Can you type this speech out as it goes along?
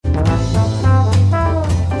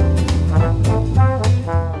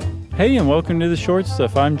Hey, and welcome to the Short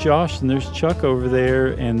Stuff. I'm Josh, and there's Chuck over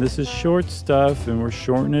there, and this is Short Stuff, and we're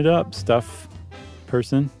shortening it up, stuff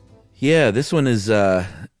person. Yeah, this one is,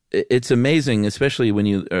 it's amazing, especially when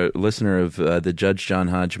you are a listener of the Judge John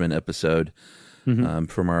Hodgman episode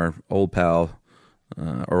from our old pals,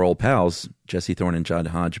 Jesse Thorne and John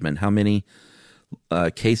Hodgman, how many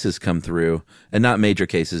cases come through, and not major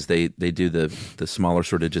cases, they do the smaller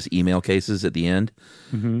sort of just email cases at the end,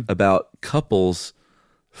 about couples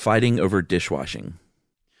fighting over dishwashing.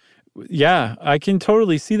 Yeah, I can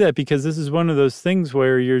totally see that, because this is one of those things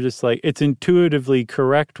where you're just like, it's intuitively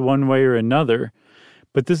correct one way or another.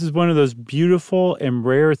 But this is one of those beautiful and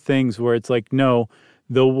rare things where it's like, no,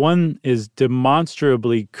 the one is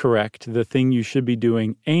demonstrably correct, the thing you should be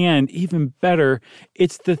doing. And even better,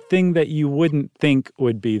 it's the thing that you wouldn't think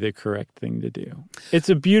would be the correct thing to do. It's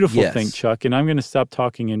a beautiful thing, Chuck. And I'm going to stop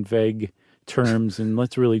talking in vague terms and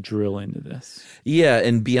let's really drill into this. Yeah,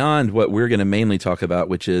 and beyond what we're going to mainly talk about,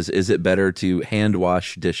 which is it better to hand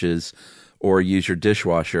wash dishes or use your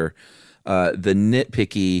dishwasher? The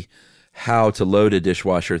nitpicky how to load a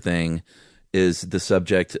dishwasher thing is the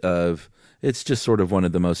subject of, it's just sort of one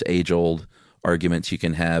of the most age-old arguments you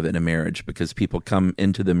can have in a marriage, because people come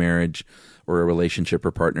into the marriage or a relationship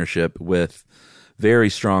or partnership with very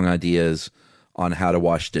strong ideas on how to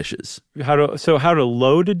wash dishes. How to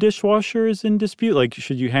load a dishwasher is in dispute? Like,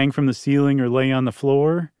 should you hang from the ceiling or lay on the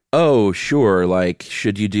floor? Oh, sure. Like,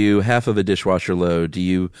 should you do half of a dishwasher load? Do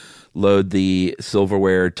you load the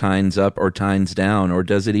silverware tines up or tines down, or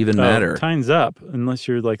does it even matter? Tines up, unless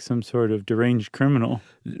you're like some sort of deranged criminal.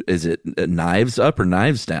 Is it knives up or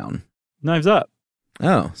knives down? Knives up.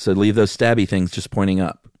 Oh, so leave those stabby things just pointing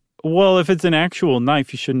up. Well, if it's an actual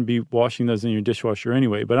knife, you shouldn't be washing those in your dishwasher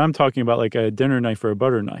anyway. But I'm talking about like a dinner knife or a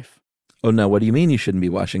butter knife. Oh, no. What do you mean you shouldn't be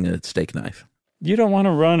washing a steak knife? You don't want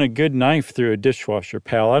to run a good knife through a dishwasher,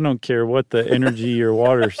 pal. I don't care what the energy or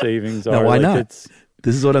water savings are. No, why not?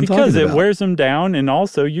 This is what I'm talking about. Because it wears them down, and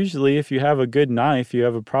also usually if you have a good knife, you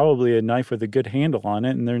have probably a knife with a good handle on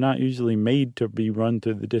it, and they're not usually made to be run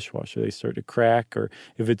through the dishwasher. They start to crack, or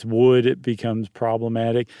if it's wood, it becomes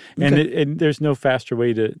problematic. Okay. And there's no faster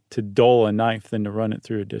way to dull a knife than to run it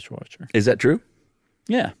through a dishwasher. Is that true?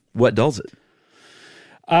 Yeah. What dulls it?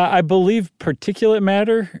 I believe particulate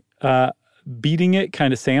matter, beating it,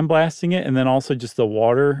 kind of sandblasting it, and then also just the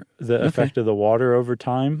water, the effect of the water over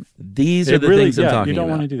time. These are the things I'm talking about. You don't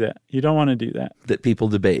want to do that. You don't want to do that. That people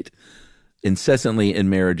debate incessantly in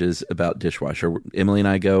marriages about dishwasher. Emily and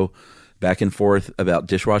I go back and forth about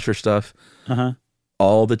dishwasher stuff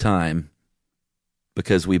all the time,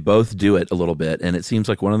 because we both do it a little bit, and it seems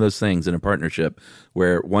like one of those things in a partnership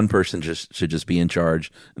where one person should just be in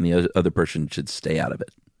charge and the other person should stay out of it.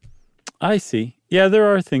 I see. Yeah,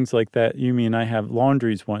 there are things like that. You mean I have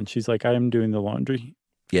laundry's one. She's like, I am doing the laundry.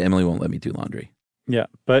 Yeah, Emily won't let me do laundry. Yeah,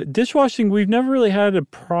 but dishwashing, we've never really had a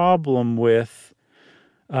problem with.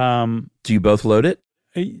 Do you both load it?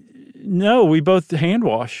 No, we both hand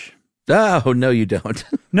wash. Oh, no, you don't.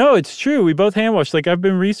 No, it's true. We both hand wash. Like, I've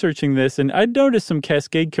been researching this, and I noticed some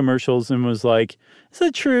Cascade commercials and was like, is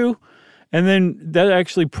that true? And then that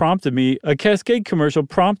actually prompted me. A Cascade commercial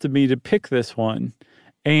prompted me to pick this one.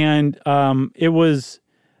 And it was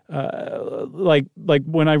like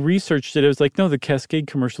when I researched it, it was like, no, the Cascade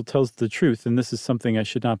commercial tells the truth, and this is something I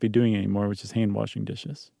should not be doing anymore, which is hand washing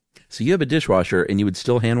dishes. So you have a dishwasher, and you would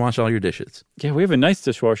still hand wash all your dishes? Yeah, we have a nice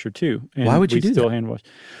dishwasher too. And why would you do that? We still hand wash.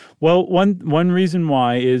 Well, one reason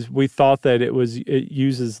why is we thought that it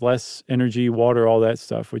uses less energy, water, all that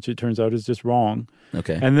stuff, which it turns out is just wrong.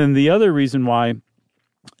 Okay. And then the other reason why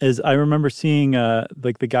is I remember seeing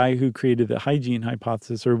like the guy who created the hygiene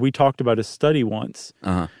hypothesis, or we talked about a study once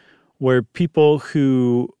where people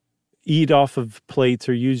who eat off of plates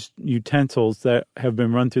or use utensils that have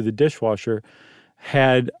been run through the dishwasher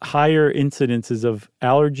had higher incidences of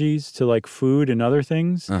allergies to like food and other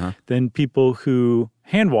things than people who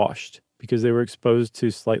hand washed, because they were exposed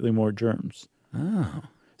to slightly more germs. Oh.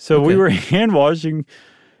 So we were hand washing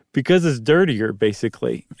because it's dirtier,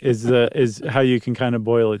 basically, is how you can kind of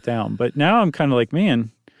boil it down. But now I'm kind of like,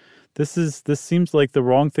 man, this seems like the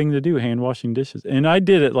wrong thing to do, hand washing dishes. And I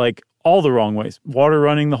did it like all the wrong ways. Water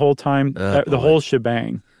running the whole time, the whole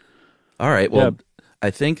shebang. All right. Well,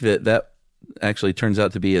 I think that actually turns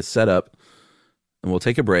out to be a setup, and we'll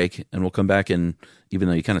take a break, and we'll come back, and even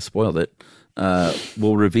though you kind of spoiled it,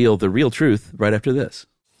 we'll reveal the real truth right after this.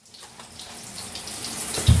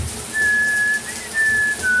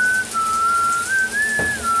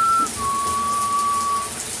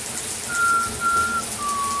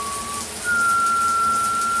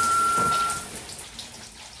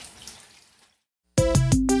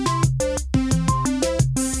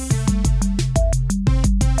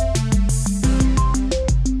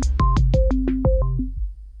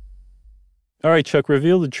 right, Chuck,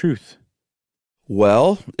 reveal the truth.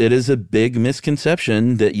 Well, it is a big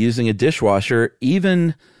misconception that using a dishwasher,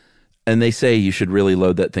 and they say you should really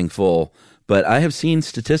load that thing full, but I have seen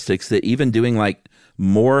statistics that even doing like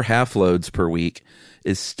more half loads per week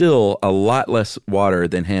is still a lot less water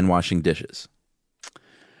than hand washing dishes.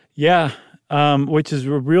 Yeah, which is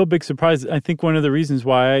a real big surprise. I think one of the reasons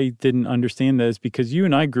why I didn't understand that is because you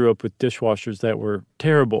and I grew up with dishwashers that were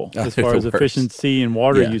terrible as far as efficiency and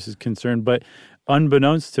water use is concerned. But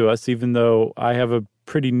unbeknownst to us, even though I have a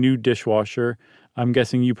pretty new dishwasher, I'm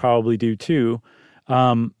guessing you probably do too,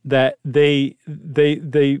 that they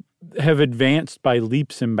have advanced by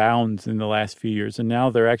leaps and bounds in the last few years. And now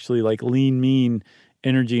they're actually like lean, mean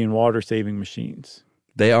energy and water saving machines.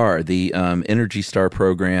 They are. The Energy Star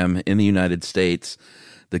program in the United States,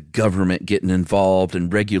 the government getting involved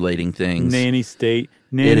and regulating things. Nanny state.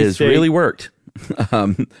 It has really worked.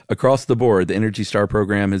 Across the board, the Energy Star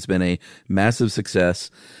program has been a massive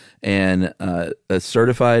success. And a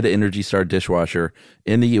certified Energy Star dishwasher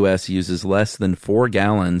in the U.S. uses less than 4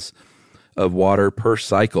 gallons of water per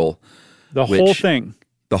cycle. The whole thing.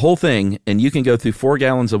 The whole thing. And you can go through 4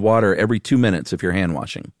 gallons of water every 2 minutes if you're hand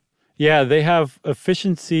washing. Yeah, they have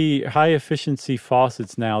high efficiency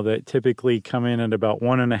faucets now that typically come in at about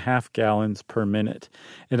 1.5 gallons per minute.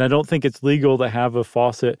 And I don't think it's legal to have a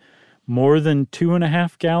faucet more than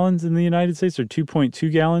 2.5 gallons in the United States, or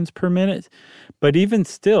 2.2 gallons per minute. But even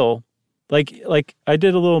still, like I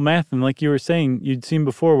did a little math, and like you were saying, you'd seen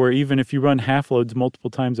before where even if you run half loads multiple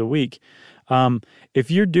times a week, if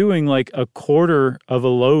you're doing like a quarter of a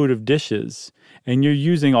load of dishes and you're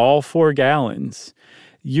using all 4 gallons,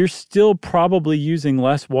 you're still probably using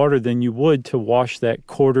less water than you would to wash that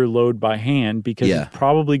quarter load by hand, because it's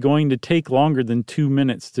probably going to take longer than 2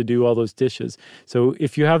 minutes to do all those dishes. So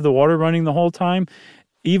if you have the water running the whole time,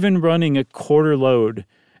 even running a quarter load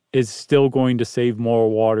is still going to save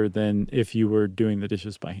more water than if you were doing the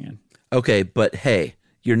dishes by hand. Okay, but hey,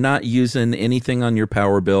 you're not using anything on your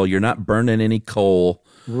power bill. You're not burning any coal.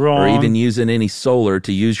 Wrong. Or even using any solar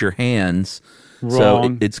to use your hands. Wrong.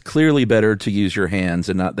 So it's clearly better to use your hands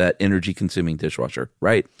and not that energy-consuming dishwasher,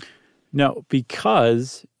 right? No,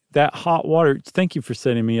 because that hot water... Thank you for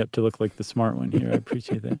setting me up to look like the smart one here. I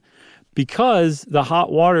appreciate that. Because the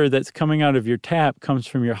hot water that's coming out of your tap comes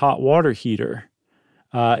from your hot water heater.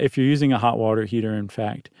 If you're using a hot water heater, in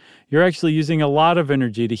fact, you're actually using a lot of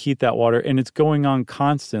energy to heat that water, and it's going on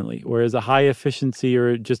constantly, whereas a high-efficiency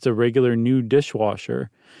or just a regular new dishwasher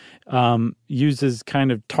uses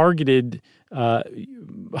kind of targeted...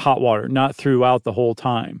 hot water, not throughout the whole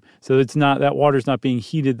time. So it's not, that water's not being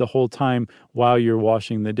heated the whole time while you're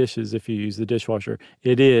washing the dishes if you use the dishwasher.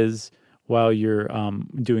 It is while you're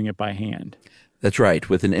doing it by hand. That's right.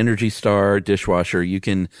 With an Energy Star dishwasher, you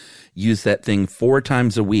can use that thing 4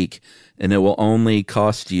 times a week, and it will only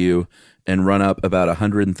cost you and run up about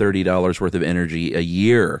 $130 worth of energy a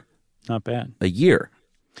year. Not bad. A year.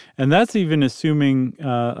 And that's even assuming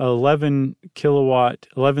 11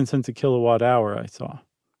 cents a kilowatt hour, I saw,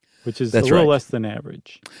 which is a little less than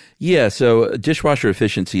average. Yeah, so dishwasher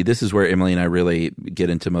efficiency, this is where Emily and I really get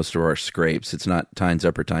into most of our scrapes. It's not tines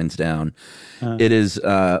up or tines down. It is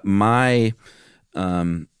I'm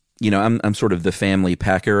sort of the family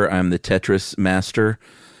packer. I'm the Tetris master.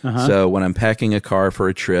 So when I'm packing a car for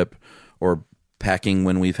a trip or packing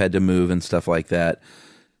when we've had to move and stuff like that,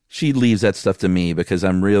 she leaves that stuff to me because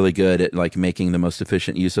I'm really good at like making the most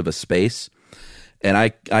efficient use of a space. And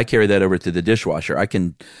I carry that over to the dishwasher. I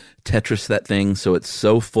can Tetris that thing so it's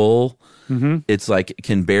so full, it's like it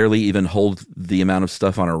can barely even hold the amount of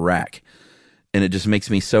stuff on a rack. And it just makes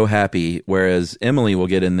me so happy. Whereas Emily will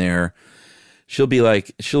get in there, she'll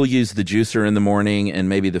use the juicer in the morning and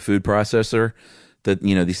maybe the food processor. That,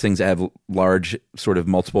 these things have large sort of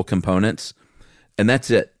multiple components. And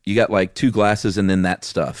that's it. You got like 2 glasses and then that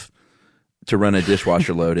stuff to run a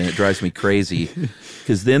dishwasher load. And it drives me crazy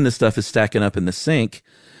because then the stuff is stacking up in the sink.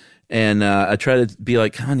 And I try to be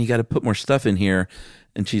like, hon, you got to put more stuff in here.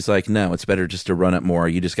 And she's like, no, it's better just to run it more.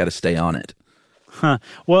 You just got to stay on it. Huh.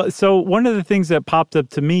 Well, so one of the things that popped up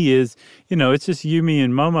to me is, it's just Yumi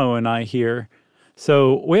and Momo and I here.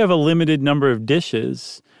 So we have a limited number of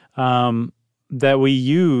dishes that we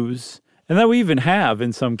use. And that we even have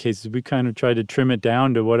in some cases. We kind of try to trim it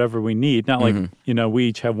down to whatever we need. Not like, we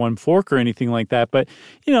each have 1 fork or anything like that. But,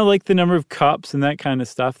 like the number of cups and that kind of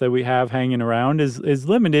stuff that we have hanging around is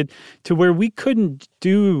limited to where we couldn't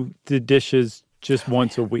do the dishes just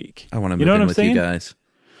once a week. I want to move in with you guys.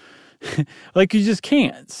 Like you just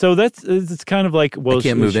can't. So it's kind of like, well,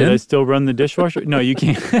 should I still run the dishwasher? No, you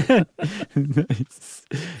can't.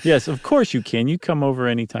 Yes, of course you can. You come over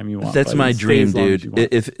anytime you want. That's my dream, dude.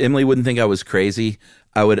 If Emily wouldn't think I was crazy,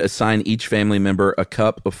 I would assign each family member a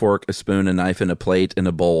cup, a fork, a spoon, a knife, and a plate, and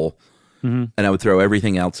a bowl. And I would throw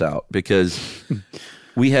everything else out because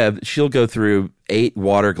she'll go through 8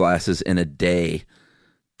 water glasses in a day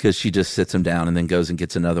because she just sits them down and then goes and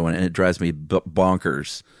gets another one, and it drives me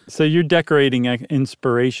bonkers. So your decorating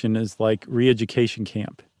inspiration is like re-education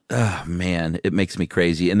camp. Oh, man, it makes me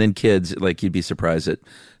crazy. And then kids, like, you'd be surprised at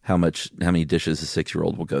how many dishes a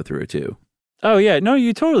 6-year-old will go through, too. Oh, yeah. No,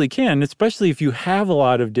 you totally can, especially if you have a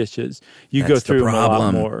lot of dishes. You go through them a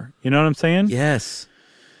lot more. You know what I'm saying? Yes.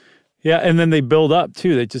 Yeah, and then they build up,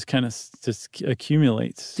 too. They just kind of just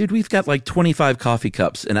accumulates. Dude, we've got like 25 coffee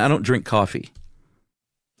cups, and I don't drink coffee.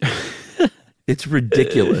 It's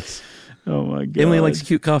ridiculous. Oh, my God. Emily likes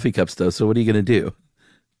cute coffee cups, though, so what are you going to do?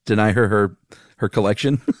 Deny her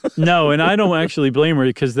collection? No, and I don't actually blame her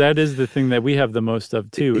because that is the thing that we have the most of,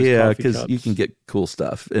 too, is yeah, because you can get cool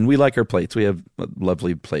stuff. And we like our plates. We have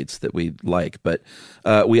lovely plates that we like. But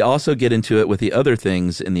we also get into it with the other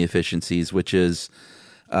things in the efficiencies, which is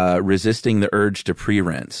resisting the urge to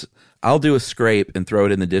pre-rinse. I'll do a scrape and throw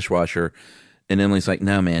it in the dishwasher. And Emily's like,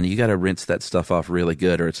 no, man, you got to rinse that stuff off really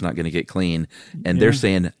good or it's not going to get clean. And they're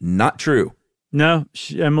saying, not true. No,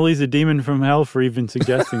 Emily's a demon from hell for even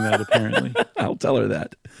suggesting that, apparently. I'll tell her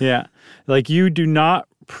that. Yeah. Like, you do not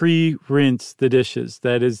pre-rinse the dishes.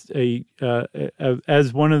 That is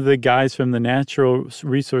as one of the guys from the Natural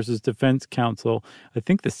Resources Defense Council, I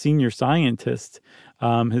think the senior scientist,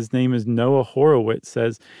 his name is Noah Horowitz,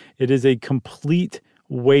 says it is a complete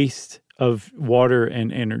waste of water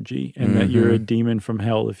and energy, and that you're a demon from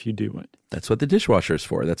hell if you do it. That's what the dishwasher is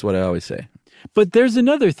for. That's what I always say. But there's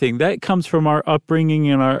another thing that comes from our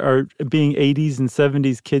upbringing and our being 80s and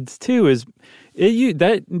 70s kids too, is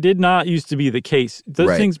that did not used to be the case.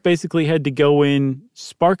 Those things basically had to go in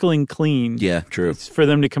sparkling clean. Yeah, true. For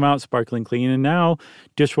them to come out sparkling clean. And now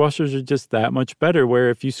dishwashers are just that much better,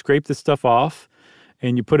 where if you scrape the stuff off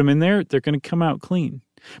and you put them in there, they're going to come out clean.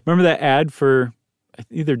 Remember that ad for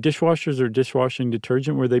either dishwashers or dishwashing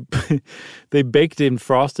detergent where they baked and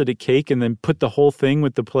frosted a cake and then put the whole thing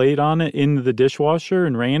with the plate on it into the dishwasher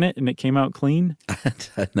and ran it and it came out clean?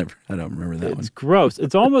 I don't remember that one. It's gross.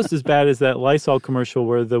 It's almost as bad as that Lysol commercial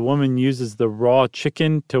where the woman uses the raw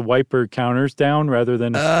chicken to wipe her counters down rather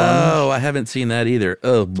than a sponge. Oh, I haven't seen that either.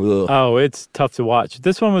 Oh, it's tough to watch.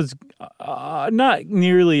 This one was not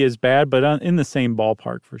nearly as bad, but in the same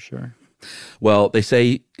ballpark for sure. Well, they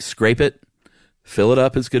say scrape it, fill it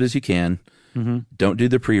up as good as you can. Don't do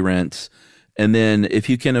the pre-rinse. And then if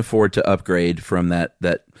you can afford to upgrade from that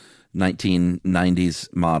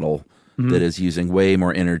 1990s model that is using way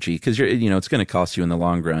more energy, because it's going to cost you in the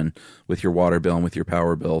long run with your water bill and with your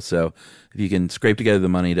power bill. So if you can scrape together the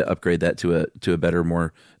money to upgrade that to a better,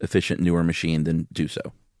 more efficient, newer machine, then do so.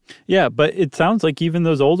 Yeah, but it sounds like even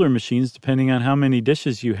those older machines, depending on how many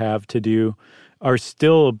dishes you have to do, are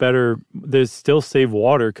still they still save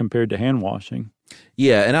water compared to hand washing.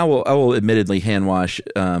 Yeah, and I will admittedly hand wash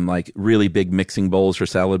like really big mixing bowls or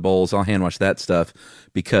salad bowls. I'll hand wash that stuff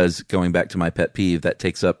because, going back to my pet peeve, that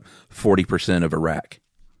takes up 40% of a rack.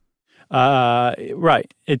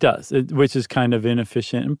 Right, it does, which is kind of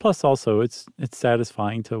inefficient. And plus also it's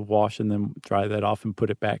satisfying to wash and then dry that off and put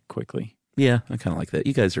it back quickly. Yeah, I kind of like that.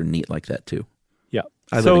 You guys are neat like that too. Yeah.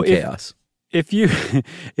 I live in chaos. If you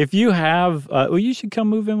have, you should come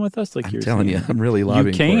move in with us. Like I'm you're telling saying. you, I'm really lobbying.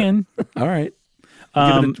 You can. For it. All right.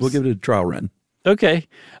 We'll give it a trial run. Okay.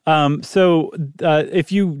 So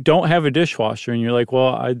if you don't have a dishwasher and you're like,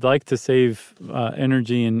 well, I'd like to save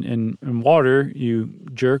energy and water, you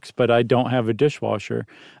jerks, but I don't have a dishwasher.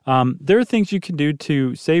 There are things you can do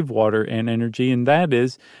to save water and energy, and that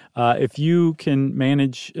is if you can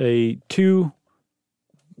manage a 2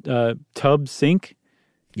 tub sink.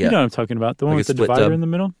 Yeah. You know what I'm talking about. The one with the divider tub in the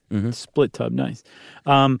middle? Split tub, nice.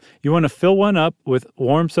 You want to fill one up with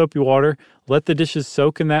warm soapy water, let the dishes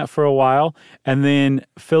soak in that for a while, and then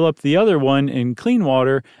fill up the other one in clean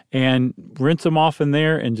water and rinse them off in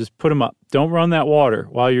there and just put them up. Don't run that water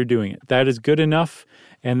while you're doing it. That is good enough,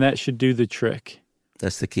 and that should do the trick.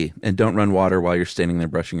 That's the key. And don't run water while you're standing there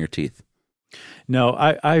brushing your teeth. No,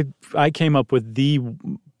 I came up with the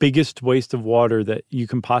biggest waste of water that you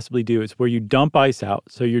can possibly do. It's where you dump ice out.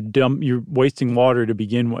 So you're wasting water to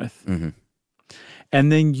begin with.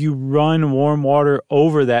 And then you run warm water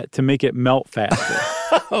over that to make it melt faster.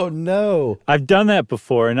 Oh, no. I've done that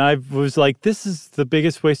before, and I was like, this is the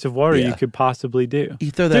biggest waste of water you could possibly do.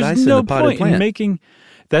 You throw that ice in the potted plant.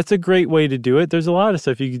 That's a great way to do it. There's a lot of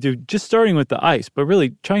stuff you can do just starting with the ice, but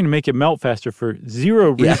really trying to make it melt faster for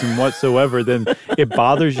zero reason whatsoever. Then it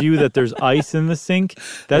bothers you that there's ice in the sink.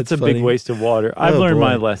 That's a funny. big waste of water. I've learned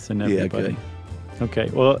my lesson, everybody. Yeah, okay,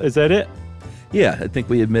 well, is that it? Yeah, I think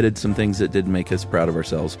we admitted some things that didn't make us proud of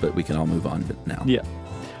ourselves, but we can all move on now. Yeah.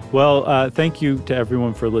 Well, thank you to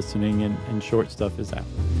everyone for listening, and Short Stuff is out.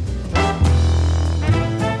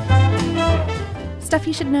 Stuff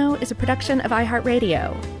You Should Know is a production of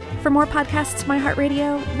iHeartRadio. For more podcasts from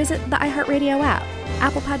iHeartRadio, visit the iHeartRadio app,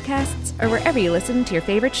 Apple Podcasts, or wherever you listen to your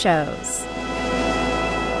favorite shows.